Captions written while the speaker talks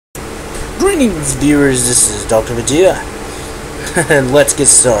Greetings, viewers. This is DoctorVegeta, and let's get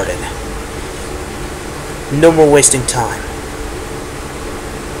started. No more wasting time.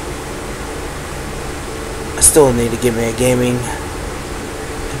 I still need to get me a gaming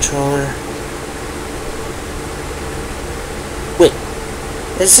controller. Wait,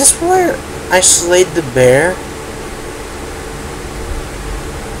 is this where I slayed the bear?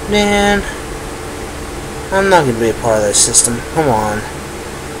 Man, I'm not gonna be a part of this system. Come on.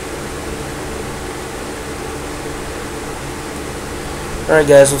 Alright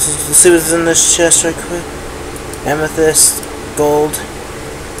guys, let's see what's in this chest right quick. Amethyst, gold,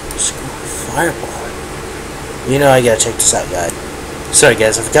 fireball. You know I gotta check this out, guys. Sorry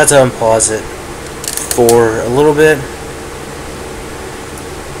guys, I forgot to unpause it for a little bit.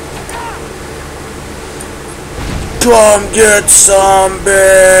 Come get some,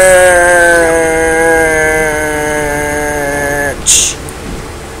 bitch!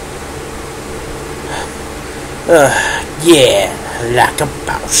 Yeah. Like a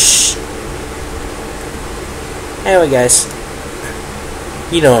boss. Anyway guys,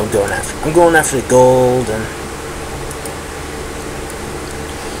 you know what I'm going after. I'm going after the gold and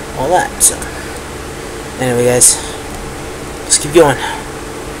all that, so anyway guys, let's keep going.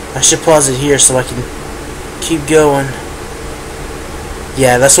 I should pause it here so I can keep going.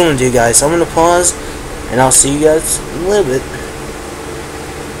 Yeah, that's what I'm gonna do guys. I'm gonna pause and I'll see you guys in a little bit.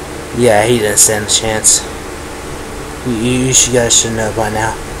 Yeah, he didn't stand a chance. You guys should know by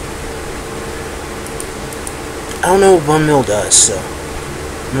now. I don't know what bone meal does, so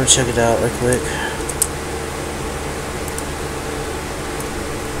I'm gonna check it out real quick.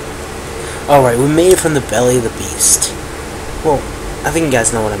 Alright, we made it from the belly of the beast. Well, I think you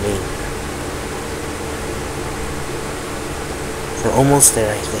guys know what I mean. We're almost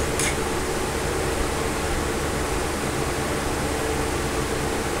there, I think.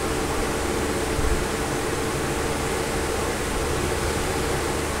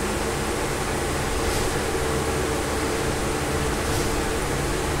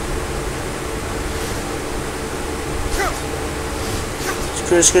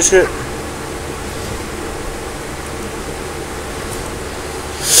 Screw.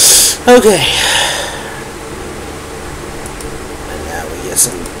 Okay. And now we get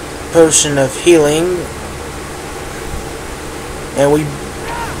some potion of healing. And we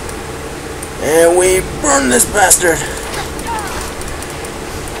burn this bastard.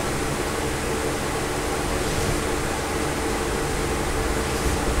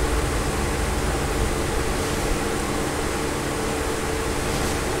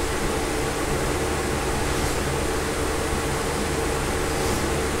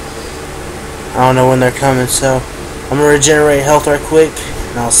 I don't know when they're coming, so I'm gonna regenerate health right quick,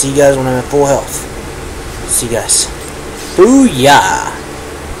 and I'll see you guys when I'm at full health. See you guys. Booyah!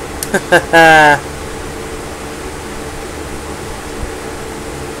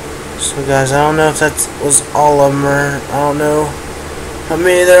 So guys, I don't know if that was all of them, or I don't know how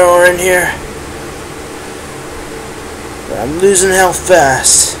many there are in here, but I'm losing health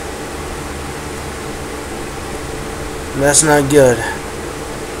fast. That's not good.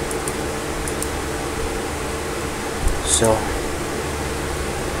 So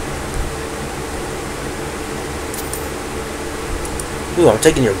ooh, I'm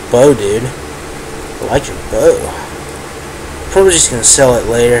taking your bow, dude. I like your bow. Probably just gonna sell it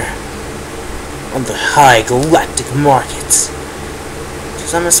later on the high galactic markets,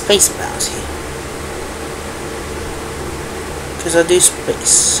 because I'm a space bounty. Because I do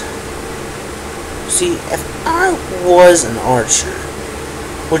space. See, if I was an archer,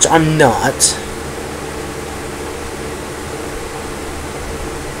 which I'm not,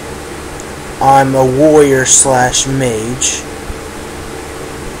 I'm a warrior slash mage.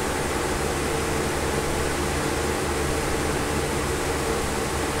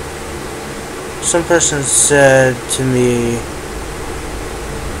 Some person said to me,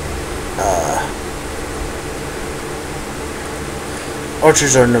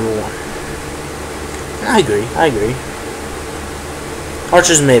 archers are number one. I agree.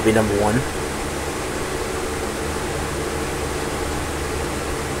 Archers may be number one.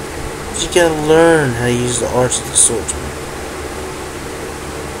 You gotta learn how to use the arts of the swordsman.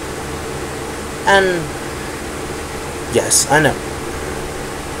 And yes, I know.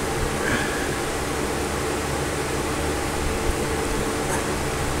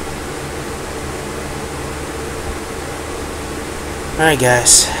 Alright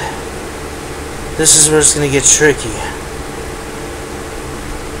guys, this is where it's gonna get tricky.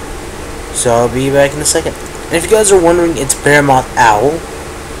 So I'll be back in a second. And if you guys are wondering, it's Bearmoth Owl.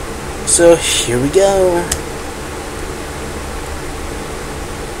 So here we go.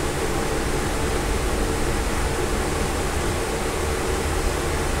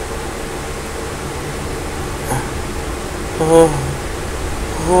 Oh.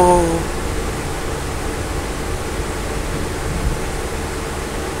 Oh.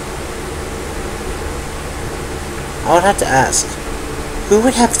 I would have to ask, who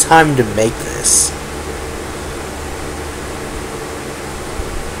would have time to make this?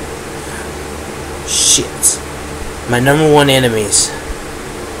 Shit. My #1 enemies.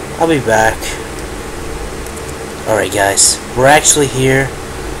 I'll be back. Alright guys, we're actually here.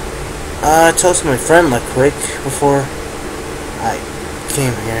 I talked to my friend like quick before I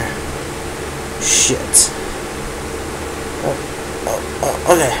came here. Shit. Oh,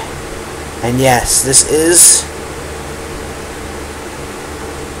 okay. And yes, this is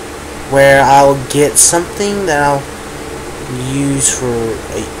where I'll get something that I'll use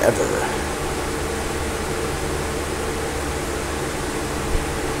forever.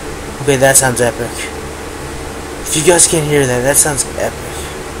 Okay, that sounds epic. If you guys can't hear that, that sounds epic.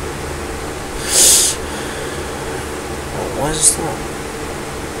 Oh, what is that?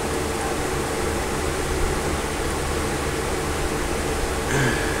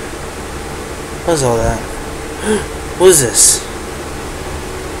 What is all that? What is this?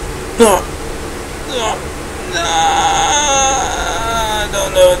 No! No! No! I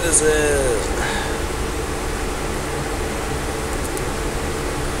don't know what this is.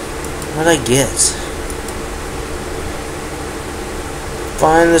 What did I get?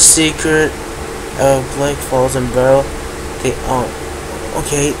 Find the secret of Blake Falls and Barrel. Okay,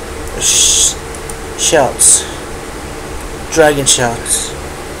 okay. Shouts. Dragon shouts.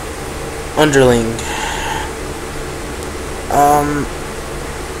 Underling.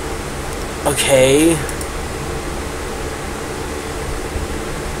 Okay.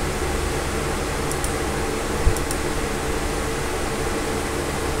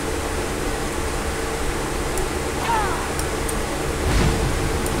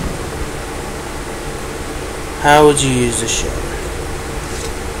 How would you use the show?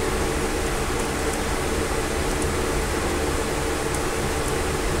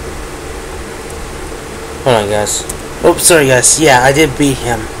 Hold on, guys. Oh, sorry, guys. Yeah, I did beat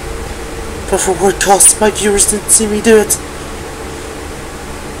him. But for what cost, my viewers didn't see me do it.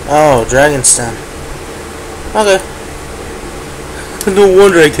 Oh, Dragonstone. Okay. No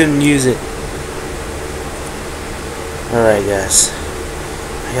wonder I couldn't use it. Alright, guys.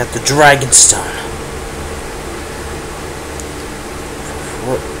 I got the Dragonstone.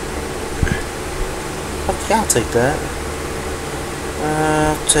 Okay, I'll take that.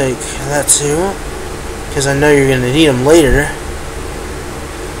 I'll take that too. Because I know you're going to need them later.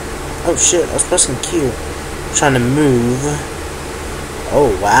 Oh shit, I was pressing Q. I'm trying to move.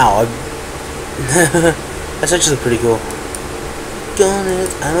 Oh wow. That's actually pretty cool. Gonna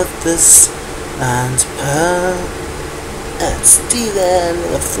out of this and pearl and stealing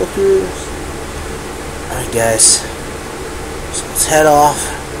motherfuckers. Alright guys. So let's head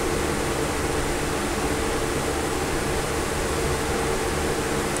off.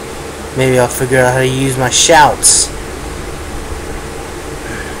 Maybe I'll figure out how to use my shouts.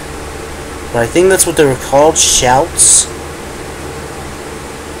 But I think that's what they were called, shouts.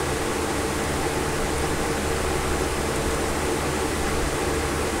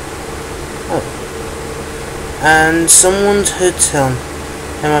 Oh. And someone did tell me,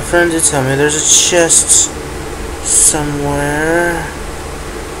 and my friend did tell me, there's a chest somewhere.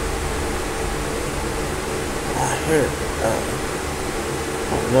 I hear it.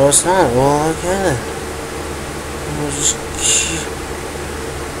 No, it's not. Well, okay.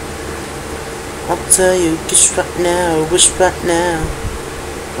 I'll tell you, wish right now, wish right now.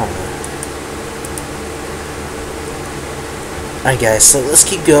 Alright guys, so let's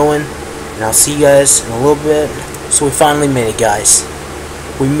keep going, and I'll see you guys in a little bit. So we finally made it, guys.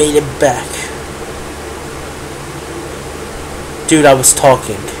 We made it back. Dude, I was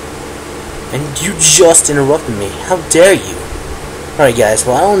talking, and you just interrupted me. How dare you? Alright guys,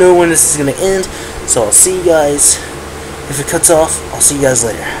 well I don't know when this is going to end, so I'll see you guys. If it cuts off, I'll see you guys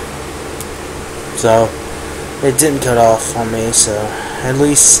later. So, it didn't cut off on me, so at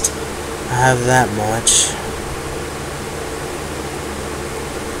least I have that much.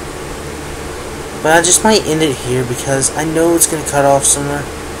 But I just might end it here because I know it's going to cut off somewhere.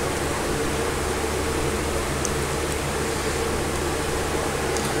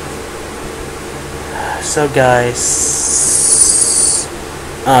 So guys,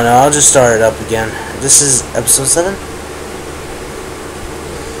 I don't know, I'll just start it up again. This is episode 7.